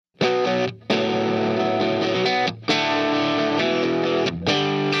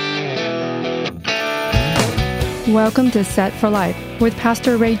Welcome to Set for Life with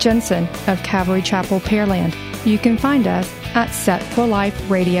Pastor Ray Jensen of Calvary Chapel, Pearland. You can find us at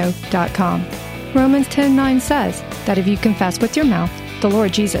setforliferadio.com. Romans 10:9 says that if you confess with your mouth the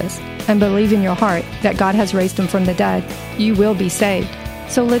Lord Jesus and believe in your heart that God has raised him from the dead, you will be saved.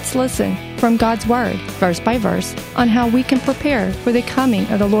 So let's listen from God's Word, verse by verse, on how we can prepare for the coming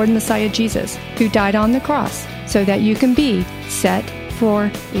of the Lord and Messiah Jesus, who died on the cross, so that you can be set for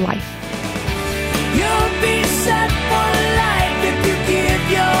life. You'll be set for life if you give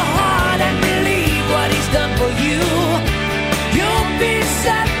your heart and believe what he's done for you. You'll be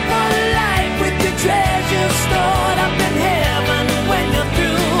set for life with your treasure stored up in heaven when you're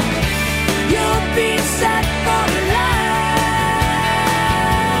through. You'll be set for life.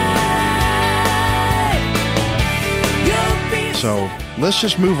 So let's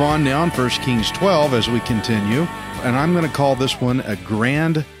just move on now in 1 Kings 12 as we continue. And I'm going to call this one a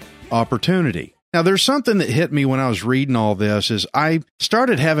grand opportunity. Now, there's something that hit me when I was reading all this is I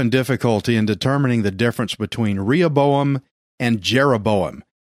started having difficulty in determining the difference between Rehoboam and Jeroboam.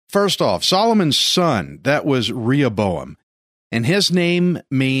 First off, Solomon's son, that was Rehoboam, and his name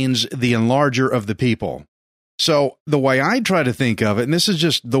means the enlarger of the people. So the way I try to think of it, and this is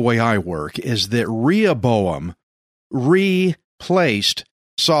just the way I work, is that Rehoboam replaced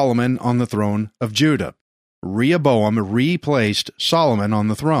Solomon on the throne of Judah. Rehoboam replaced Solomon on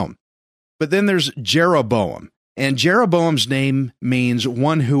the throne. But then there's Jeroboam, and Jeroboam's name means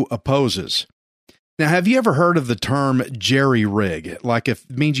one who opposes. Now, have you ever heard of the term jerry-rig? Like if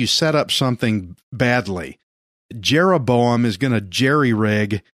it means you set up something badly. Jeroboam is going to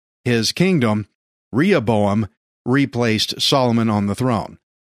jerry-rig his kingdom. Rehoboam replaced Solomon on the throne.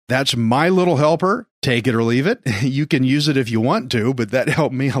 That's my little helper. Take it or leave it. You can use it if you want to, but that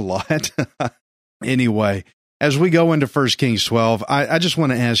helped me a lot. Anyway, as we go into 1 Kings 12, I just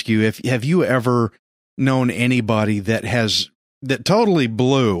want to ask you, have you ever known anybody that totally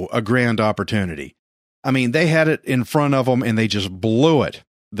blew a grand opportunity? I mean, they had it in front of them and they just blew it,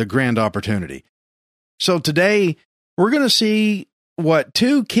 the grand opportunity. So today, we're going to see what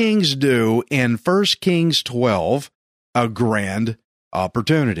two kings do in 1 Kings 12, a grand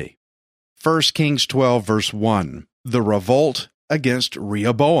opportunity. 1 Kings 12, verse 1, the revolt against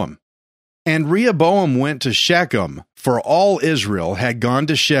Rehoboam. And Rehoboam went to Shechem, for all Israel had gone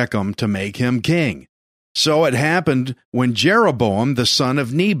to Shechem to make him king. So it happened when Jeroboam the son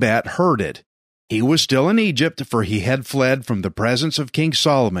of Nebat heard it. He was still in Egypt, for he had fled from the presence of King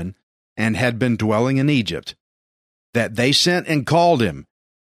Solomon, and had been dwelling in Egypt, that they sent and called him.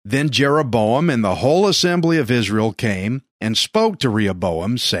 Then Jeroboam and the whole assembly of Israel came and spoke to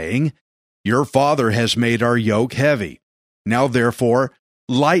Rehoboam, saying, Your father has made our yoke heavy. Now therefore,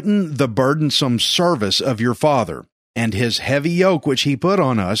 lighten the burdensome service of your father, and his heavy yoke which he put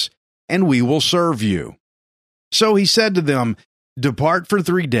on us, and we will serve you. So he said to them, Depart for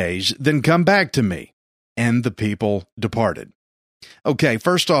 3 days, then come back to me. And the people departed. Okay,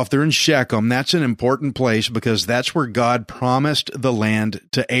 first off, they're in Shechem. That's an important place because that's where God promised the land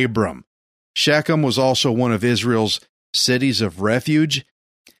to Abram. Shechem was also one of Israel's cities of refuge.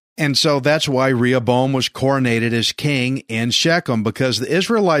 And so that's why Rehoboam was coronated as king in Shechem, because the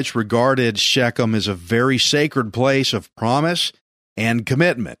Israelites regarded Shechem as a very sacred place of promise and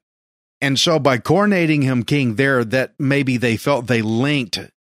commitment. And so by coronating him king there, that maybe they felt they linked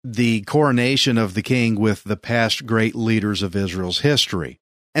the coronation of the king with the past great leaders of Israel's history.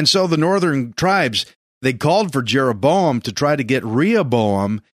 And so the northern tribes, they called for Jeroboam to try to get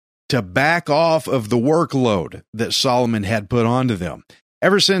Rehoboam to back off of the workload that Solomon had put onto them.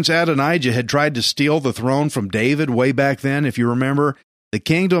 Ever since Adonijah had tried to steal the throne from David way back then, if you remember, the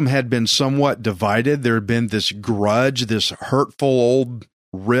kingdom had been somewhat divided. There had been this grudge, this hurtful old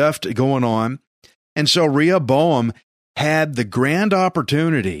rift going on. And so Rehoboam had the grand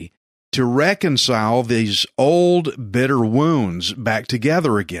opportunity to reconcile these old bitter wounds back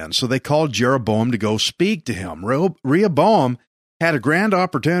together again. So they called Jeroboam to go speak to him. Rehoboam had a grand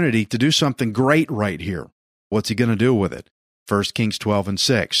opportunity to do something great right here. What's he going to do with it? 1 Kings 12 and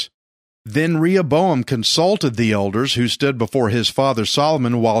 6. Then Rehoboam consulted the elders who stood before his father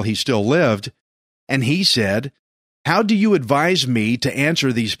Solomon while he still lived, and he said, How do you advise me to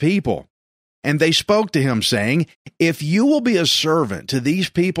answer these people? And they spoke to him, saying, If you will be a servant to these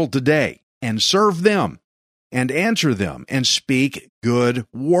people today, and serve them, and answer them, and speak good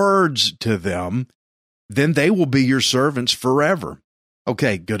words to them, then they will be your servants forever.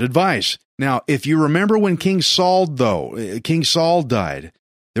 Okay, good advice. Now, if you remember when King Saul died,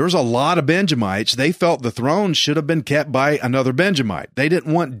 there was a lot of Benjamites. They felt the throne should have been kept by another Benjamite. They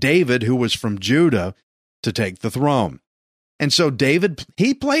didn't want David, who was from Judah, to take the throne. And so David,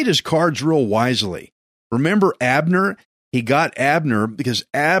 he played his cards real wisely. Remember Abner? He got Abner because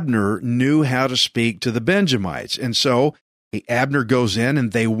Abner knew how to speak to the Benjamites. And so Abner goes in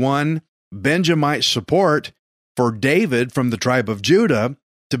and they won Benjamite support for David from the tribe of Judah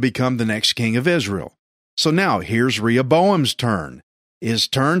to become the next king of Israel. So now here's Rehoboam's turn. His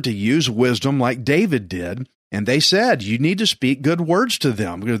turn to use wisdom like David did. And they said, you need to speak good words to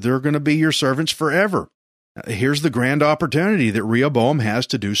them. They're going to be your servants forever. Here's the grand opportunity that Rehoboam has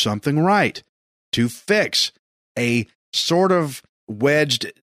to do something right, to fix a sort of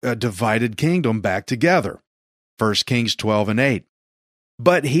wedged, divided kingdom back together. 1 Kings 12:8.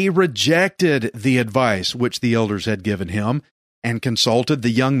 But he rejected the advice which the elders had given him and consulted the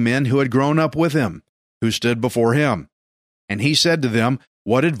young men who had grown up with him, who stood before him. And he said to them,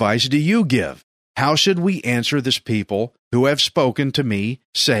 what advice do you give? How should we answer this people who have spoken to me,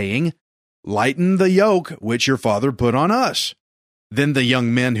 saying, lighten the yoke which your father put on us? Then the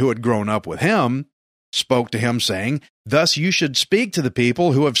young men who had grown up with him spoke to him, saying, thus you should speak to the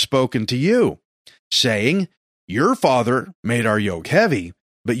people who have spoken to you, saying, your father made our yoke heavy,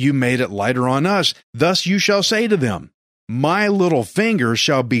 but you made it lighter on us. Thus you shall say to them, my little finger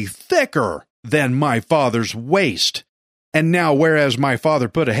shall be thicker than my father's waist. And now, whereas my father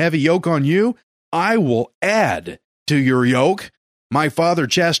put a heavy yoke on you, I will add to your yoke. My father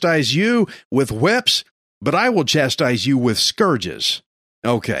chastised you with whips, but I will chastise you with scourges.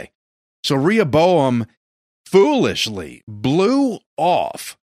 Okay, so Rehoboam foolishly blew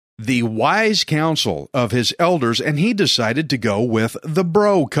off the wise counsel of his elders, and he decided to go with the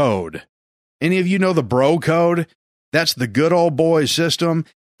bro code. Any of you know the bro code? That's the good old boy system.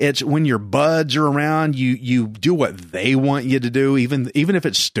 It's when your buds are around, you do what they want you to do, even if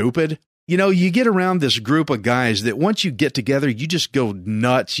it's stupid. You know, you get around this group of guys that once you get together, you just go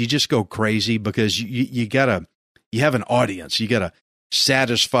nuts. You just go crazy because you have an audience. You got to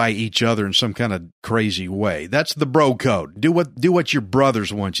satisfy each other in some kind of crazy way. That's the bro code. Do what your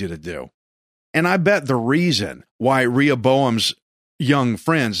brothers want you to do. And I bet the reason why Rehoboam's young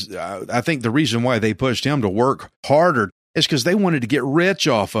friends, I think the reason why they pushed him to work harder is because they wanted to get rich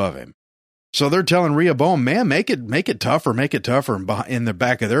off of him. So they're telling Rehoboam, man, make it tougher. And in the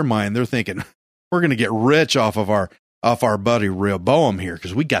back of their mind, they're thinking, we're going to get rich off our buddy Rehoboam here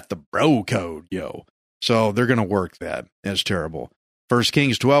because we got the bro code, yo. So they're going to work that. That's terrible. 1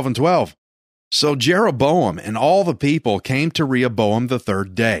 Kings 12:12. So Jeroboam and all the people came to Rehoboam the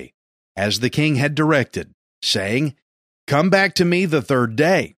third day, as the king had directed, saying, come back to me the third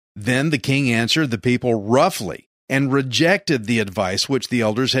day. Then the king answered the people roughly and rejected the advice which the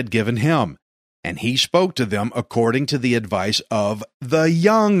elders had given him. And he spoke to them according to the advice of the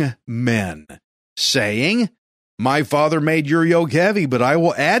young men, saying, my father made your yoke heavy, but I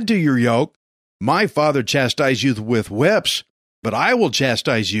will add to your yoke. My father chastised you with whips, but I will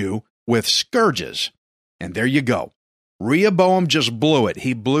chastise you with scourges. And there you go. Rehoboam just blew it.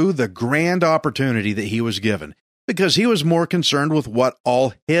 He blew the grand opportunity that he was given because he was more concerned with what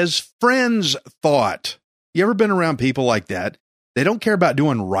all his friends thought. You ever been around people like that? They don't care about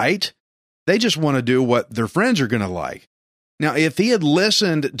doing right. They just want to do what their friends are going to like. Now, if he had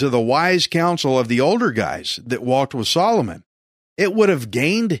listened to the wise counsel of the older guys that walked with Solomon, it would have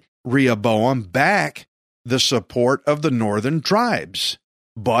gained Rehoboam back the support of the northern tribes.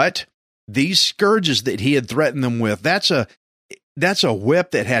 But these scourges that he had threatened them with, that's a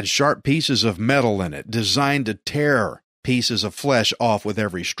whip that had sharp pieces of metal in it, designed to tear pieces of flesh off with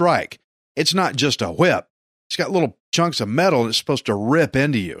every strike. It's not just a whip. It's got little chunks of metal and it's supposed to rip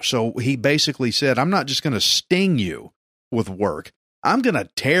into you. So he basically said, I'm not just going to sting you with work. I'm going to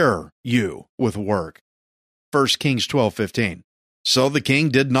tear you with work. 1 Kings 12:15. So the king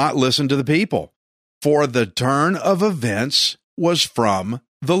did not listen to the people, for the turn of events was from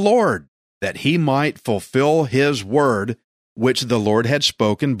the Lord, that he might fulfill his word, which the Lord had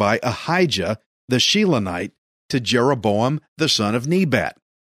spoken by Ahijah the Shilonite to Jeroboam the son of Nebat.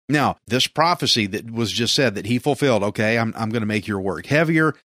 Now, this prophecy that was just said that he fulfilled, okay, I'm going to make your work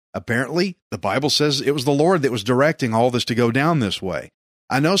heavier. Apparently, the Bible says it was the Lord that was directing all this to go down this way.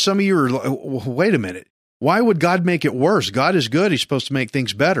 I know some of you are like, wait a minute. Why would God make it worse? God is good. He's supposed to make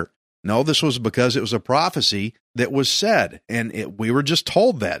things better. No, this was because it was a prophecy that was said, and we were just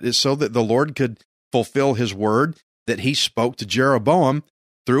told that. It's so that the Lord could fulfill his word that he spoke to Jeroboam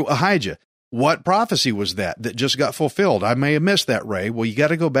through Ahijah. What prophecy was that just got fulfilled? I may have missed that, Ray. Well, you got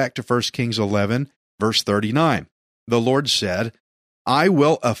to go back to 1 Kings 11, verse 39. The Lord said, I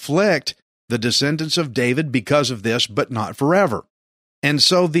will afflict the descendants of David because of this, but not forever. And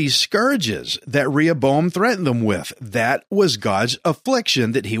so these scourges that Rehoboam threatened them with, that was God's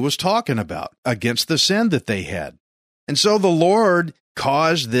affliction that he was talking about against the sin that they had. And so the Lord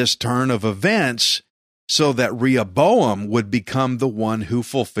caused this turn of events so that Rehoboam would become the one who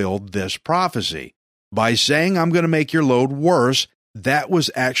fulfilled this prophecy. By saying, I'm going to make your load worse, that was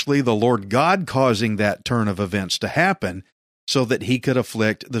actually the Lord God causing that turn of events to happen so that he could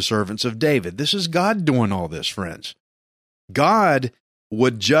afflict the servants of David. This is God doing all this, friends. God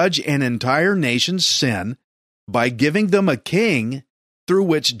would judge an entire nation's sin by giving them a king through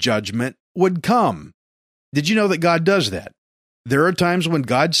which judgment would come. Did you know that God does that? There are times when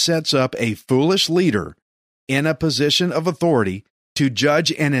God sets up a foolish leader in a position of authority to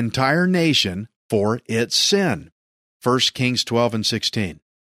judge an entire nation for its sin. 1 Kings 12 and 16.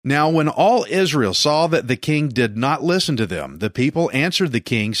 Now, when all Israel saw that the king did not listen to them, the people answered the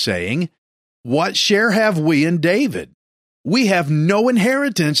king, saying, What share have we in David? We have no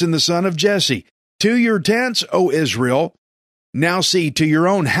inheritance in the son of Jesse. To your tents, O Israel. Now see to your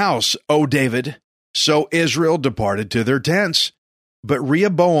own house, O David. So Israel departed to their tents. But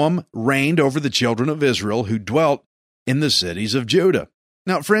Rehoboam reigned over the children of Israel who dwelt in the cities of Judah.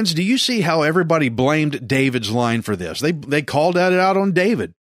 Now, friends, do you see how everybody blamed David's line for this? They called it out on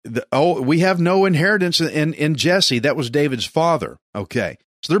David. We have no inheritance in Jesse. That was David's father. Okay.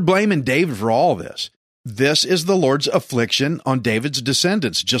 So they're blaming David for all this. This is the Lord's affliction on David's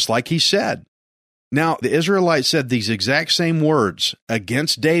descendants, just like he said. Now, the Israelites said these exact same words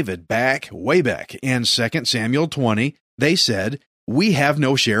against David way back in 2 Samuel 20. They said, We have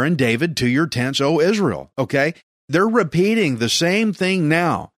no share in David, to your tents, O Israel. Okay? They're repeating the same thing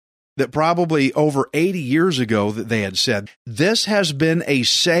now that probably over 80 years ago that they had said. This has been a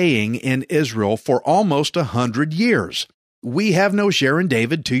saying in Israel for almost 100 years. We have no share in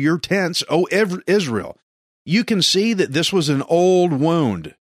David, to your tents, O Israel. You can see that this was an old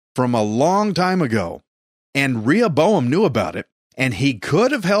wound from a long time ago, and Rehoboam knew about it, and he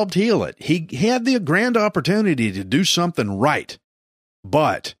could have helped heal it. He had the grand opportunity to do something right.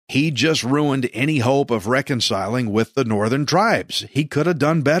 But he just ruined any hope of reconciling with the northern tribes. He could have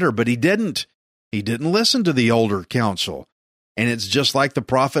done better, but he didn't. He didn't listen to the older counsel. And it's just like the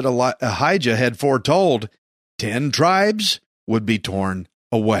prophet Ahijah had foretold, 10 tribes would be torn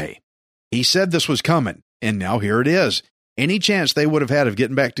away. He said this was coming, and now here it is. Any chance they would have had of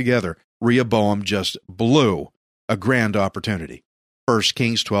getting back together, Rehoboam just blew a grand opportunity. 1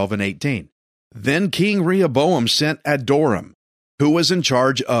 Kings 12 and 18. Then King Rehoboam sent Adoram, who was in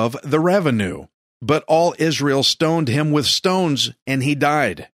charge of the revenue. But all Israel stoned him with stones, and he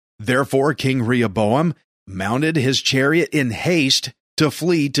died. Therefore King Rehoboam mounted his chariot in haste to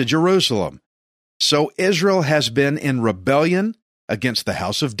flee to Jerusalem. So Israel has been in rebellion against the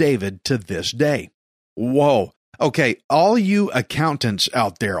house of David to this day. Whoa. Okay, all you accountants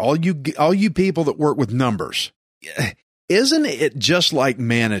out there, all you people that work with numbers, isn't it just like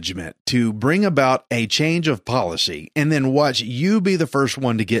management to bring about a change of policy and then watch you be the first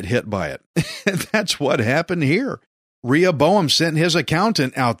one to get hit by it? That's what happened here. Rehoboam sent his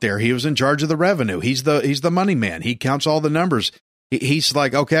accountant out there. He was in charge of the revenue. He's the money man. He counts all the numbers. He's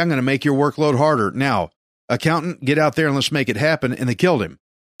like, okay, I'm going to make your workload harder. Now, accountant, get out there and let's make it happen. And they killed him.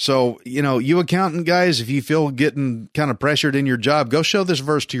 So, you accountant guys, if you feel getting kind of pressured in your job, go show this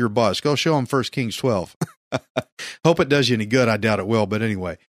verse to your boss. Go show him 1 Kings 12. Hope it does you any good. I doubt it will. But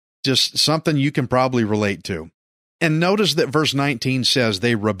anyway, just something you can probably relate to. And notice that verse 19 says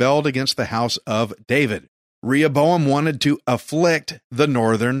they rebelled against the house of David. Rehoboam wanted to afflict the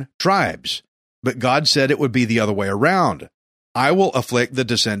northern tribes, but God said it would be the other way around. I will afflict the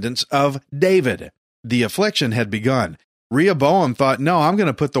descendants of David. The affliction had begun. Rehoboam thought, no, I'm going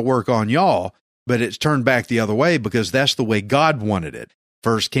to put the work on y'all, but it's turned back the other way because that's the way God wanted it.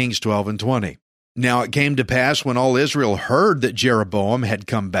 1 Kings 12 and 20. Now it came to pass when all Israel heard that Jeroboam had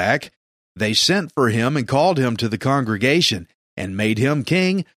come back, they sent for him and called him to the congregation and made him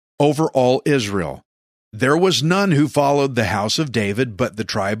king over all Israel. There was none who followed the house of David but the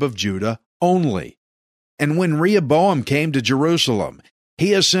tribe of Judah only. And when Rehoboam came to Jerusalem,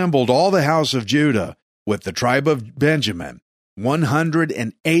 he assembled all the house of Judah with the tribe of Benjamin,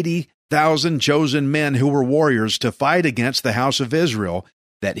 180,000 chosen men who were warriors to fight against the house of Israel,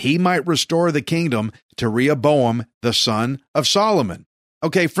 that he might restore the kingdom to Rehoboam, the son of Solomon.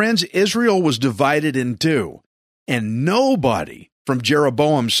 Okay, friends, Israel was divided in two, and nobody from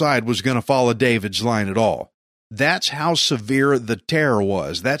Jeroboam's side was going to follow David's line at all. That's how severe the terror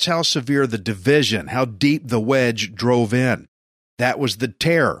was. That's how severe the division, how deep the wedge drove in. That was the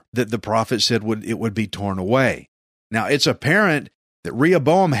terror that the prophet said it would be torn away. Now, it's apparent that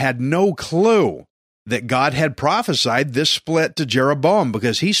Rehoboam had no clue that God had prophesied this split to Jeroboam,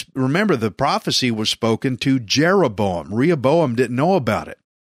 because remember, the prophecy was spoken to Jeroboam. Rehoboam didn't know about it.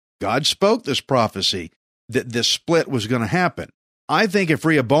 God spoke this prophecy that this split was going to happen. I think if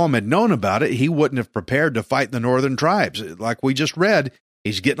Rehoboam had known about it, he wouldn't have prepared to fight the northern tribes. Like we just read,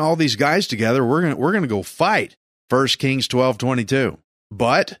 he's getting all these guys together. We're going to go fight. 1 Kings 12:22.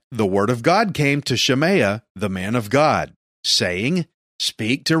 But the word of God came to Shemaiah, the man of God, saying,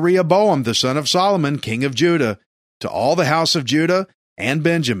 Speak to Rehoboam, the son of Solomon, king of Judah, to all the house of Judah and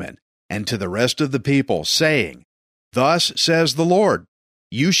Benjamin, and to the rest of the people, saying, Thus says the Lord,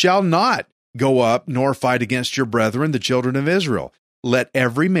 You shall not go up nor fight against your brethren, the children of Israel. Let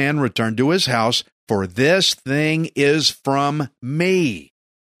every man return to his house, for this thing is from me.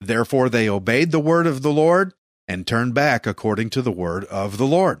 Therefore they obeyed the word of the Lord and turned back according to the word of the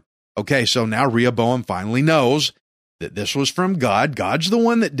Lord. Okay, so now Rehoboam finally knows that this was from God. God's the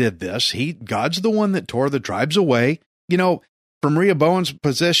one that did this. God's the one that tore the tribes away. You know, from Rehoboam's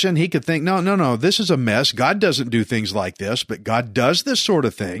position, he could think, no, this is a mess. God doesn't do things like this, but God does this sort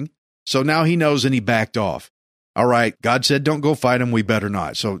of thing. So now he knows and he backed off. All right, God said, don't go fight him. We better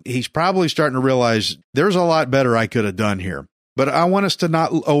not. So he's probably starting to realize there's a lot better I could have done here. But I want us to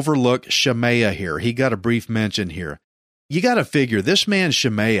not overlook Shemaiah here. He got a brief mention here. You got to figure this man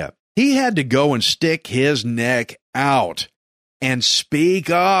Shemaiah, he had to go and stick his neck out and speak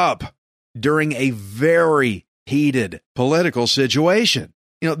up during a very heated political situation.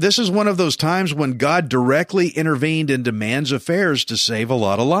 You know, this is one of those times when God directly intervened into man's affairs to save a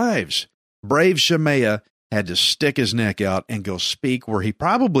lot of lives. Brave Shemaiah had to stick his neck out and go speak where he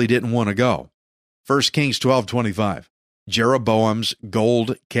probably didn't want to go. 1 Kings 12:25. Jeroboam's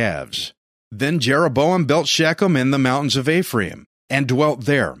gold calves. Then Jeroboam built Shechem in the mountains of Ephraim and dwelt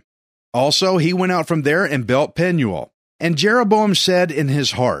there. Also he went out from there and built Penuel. And Jeroboam said in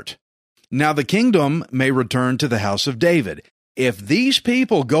his heart, Now the kingdom may return to the house of David. If these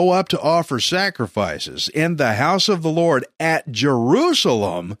people go up to offer sacrifices in the house of the Lord at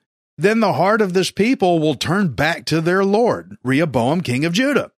Jerusalem, then the heart of this people will turn back to their Lord, Rehoboam, king of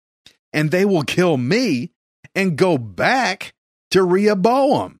Judah, and they will kill me and go back to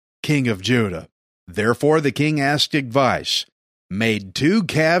Rehoboam, king of Judah. Therefore the king asked advice, made 2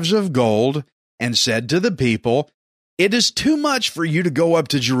 calves of gold, and said to the people, It is too much for you to go up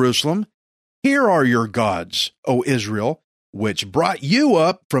to Jerusalem. Here are your gods, O Israel, which brought you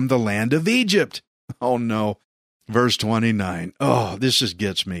up from the land of Egypt. Oh no. Verse 29. Oh, this just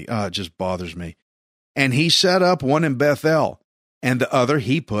gets me. It just bothers me. And he set up one in Bethel, and the other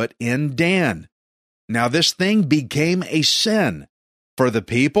he put in Dan. Now this thing became a sin, for the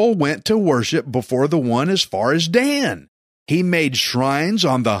people went to worship before the one as far as Dan. He made shrines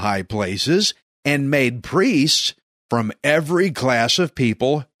on the high places and made priests from every class of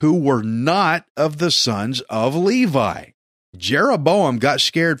people who were not of the sons of Levi. Jeroboam got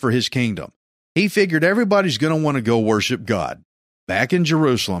scared for his kingdom. He figured everybody's going to want to go worship God back in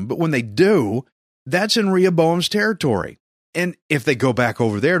Jerusalem, but when they do, that's in Rehoboam's territory. And if they go back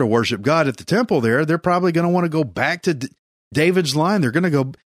over there to worship God at the temple there, they're probably going to want to go back to David's line. They're going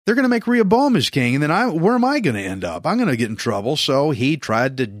to make Rehoboam his king, and then where am I going to end up? I'm going to get in trouble. So he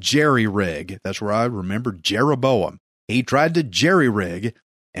tried to jerry-rig. That's where I remember Jeroboam. He tried to jerry-rig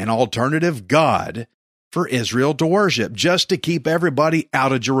an alternative God for Israel to worship, just to keep everybody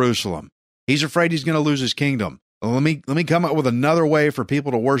out of Jerusalem. He's afraid he's going to lose his kingdom. Let me come up with another way for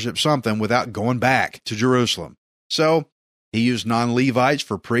people to worship something without going back to Jerusalem. So he used non-Levites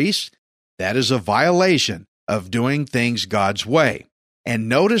for priests. That is a violation of doing things God's way. And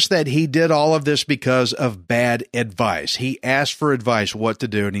notice that he did all of this because of bad advice. He asked for advice what to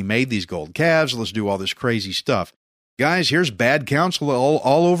do, and he made these gold calves. Let's do all this crazy stuff. Guys, here's bad counsel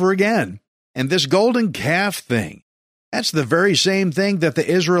all over again. And this golden calf thing, that's the very same thing that the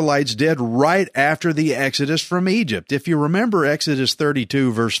Israelites did right after the Exodus from Egypt. If you remember Exodus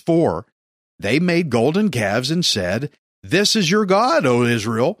 32, verse 4, they made golden calves and said, This is your God, O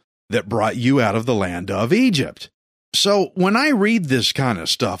Israel, that brought you out of the land of Egypt. So when I read this kind of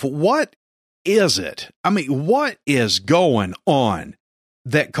stuff, what is it? I mean, what is going on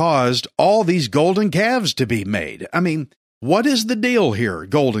that caused all these golden calves to be made? I mean, what is the deal here,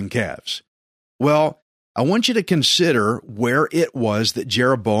 golden calves? Well, I want you to consider where it was that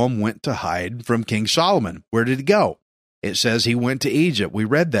Jeroboam went to hide from King Solomon. Where did he go? It says he went to Egypt. We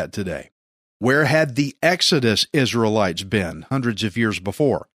read that today. Where had the Exodus Israelites been hundreds of years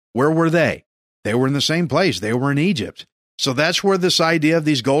before? Where were they? They were in the same place. They were in Egypt. So that's where this idea of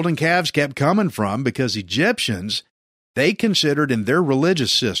these golden calves kept coming from, because Egyptians, they considered in their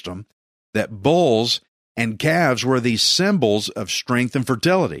religious system that bulls and calves were these symbols of strength and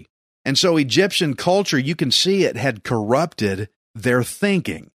fertility. And so Egyptian culture, you can see it had corrupted their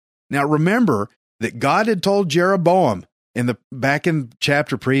thinking. Now remember that God had told Jeroboam back in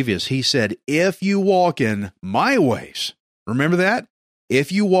chapter previous, he said, if you walk in my ways, remember that?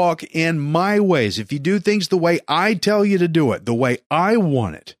 if you walk in my ways, if you do things the way I tell you to do it, the way I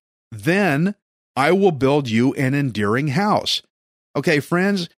want it, then I will build you an enduring house. Okay,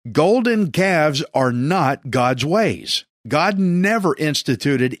 friends, golden calves are not God's ways. God never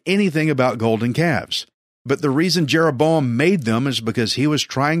instituted anything about golden calves. But the reason Jeroboam made them is because he was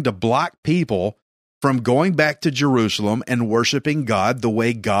trying to block people from going back to Jerusalem and worshiping God the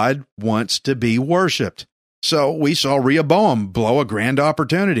way God wants to be worshiped. So we saw Rehoboam blow a grand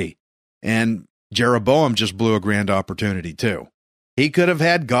opportunity, and Jeroboam just blew a grand opportunity too. He could have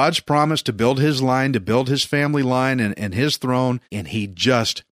had God's promise to build his line, to build his family line and his throne, and he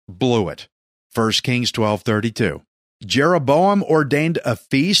just blew it. 1 Kings 12:32. Jeroboam ordained a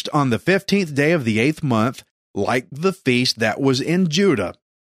feast on the 15th day of the 8th month, like the feast that was in Judah,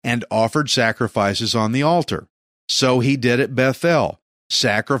 and offered sacrifices on the altar. So he did at Bethel,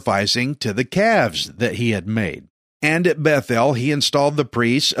 sacrificing to the calves that he had made. And at Bethel he installed the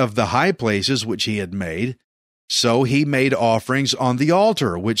priests of the high places which he had made. So he made offerings on the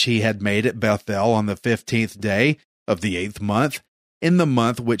altar which he had made at Bethel on the 15th day of the 8th month, in the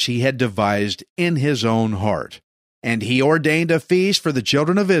month which he had devised in his own heart. And he ordained a feast for the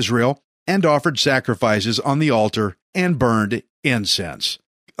children of Israel, and offered sacrifices on the altar, and burned incense.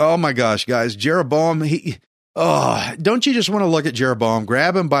 Oh my gosh, guys, Jeroboam, don't you just want to look at Jeroboam,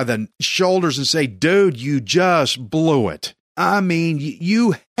 grab him by the shoulders and say, dude, you just blew it. I mean,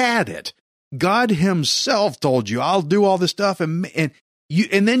 you had it. God himself told you, I'll do all this stuff, and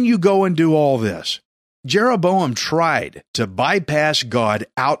then you go and do all this. Jeroboam tried to bypass God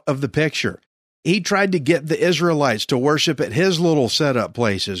out of the picture. He tried to get the Israelites to worship at his little setup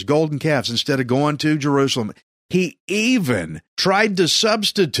places, golden calves, instead of going to Jerusalem. He even tried to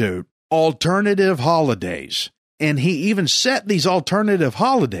substitute alternative holidays, and he even set these alternative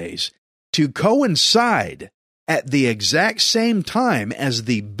holidays to coincide at the exact same time as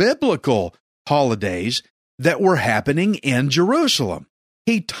the biblical holidays that were happening in Jerusalem.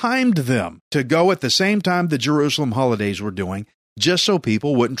 He timed them to go at the same time the Jerusalem holidays were doing, just so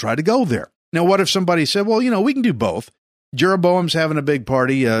people wouldn't try to go there. Now, what if somebody said, well, we can do both. Jeroboam's having a big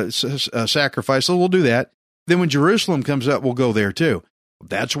party, sacrifice, so we'll do that. Then when Jerusalem comes up, we'll go there too.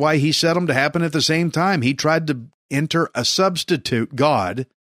 That's why he set them to happen at the same time. He tried to enter a substitute God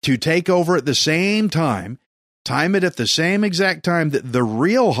to take over at the same time it at the same exact time that the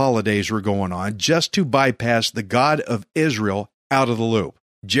real holidays were going on, just to bypass the God of Israel out of the loop.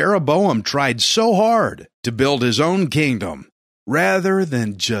 Jeroboam tried so hard to build his own kingdom, rather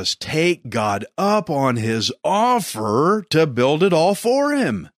than just take God up on his offer to build it all for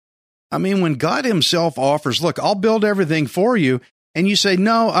him. I mean, when God himself offers, look, I'll build everything for you, and you say,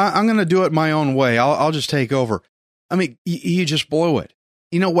 no, I'm going to do it my own way. I'll just take over. I mean, you just blew it.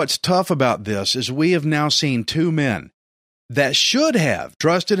 You know, what's tough about this is we have now seen two men that should have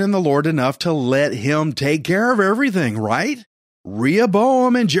trusted in the Lord enough to let him take care of everything, right?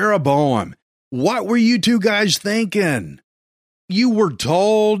 Rehoboam and Jeroboam. What were you two guys thinking? You were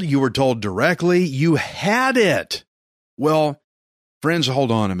told directly, you had it. Well, friends,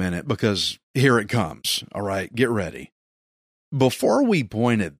 hold on a minute, because here it comes. All right, get ready. Before we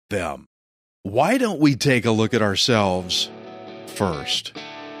point at them, why don't we take a look at ourselves first?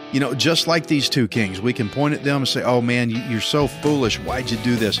 Just like these two kings, we can point at them and say, oh man, you're so foolish. Why'd you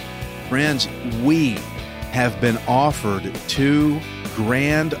do this? Friends, we have been offered two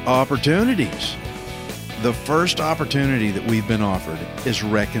grand opportunities. The first opportunity that we've been offered is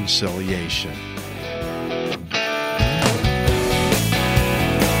reconciliation.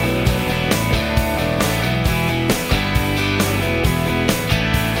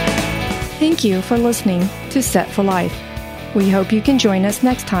 Thank you for listening to Set for Life. We hope you can join us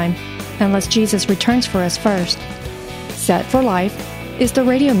next time, unless Jesus returns for us first. Set for Life is the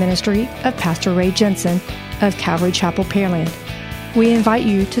radio ministry of Pastor Ray Jensen of Calvary Chapel, Pearland. We invite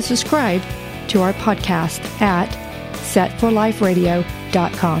you to subscribe to our podcast at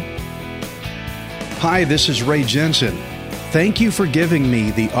setforliferadio.com. Hi, this is Ray Jensen. Thank you for giving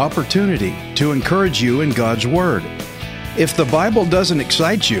me the opportunity to encourage you in God's Word. If the Bible doesn't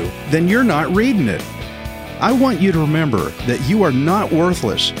excite you, then you're not reading it. I want you to remember that you are not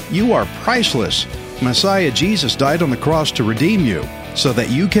worthless. You are priceless. Messiah Jesus died on the cross to redeem you so that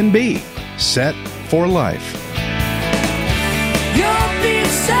you can be set for life. You'll be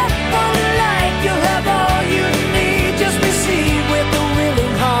set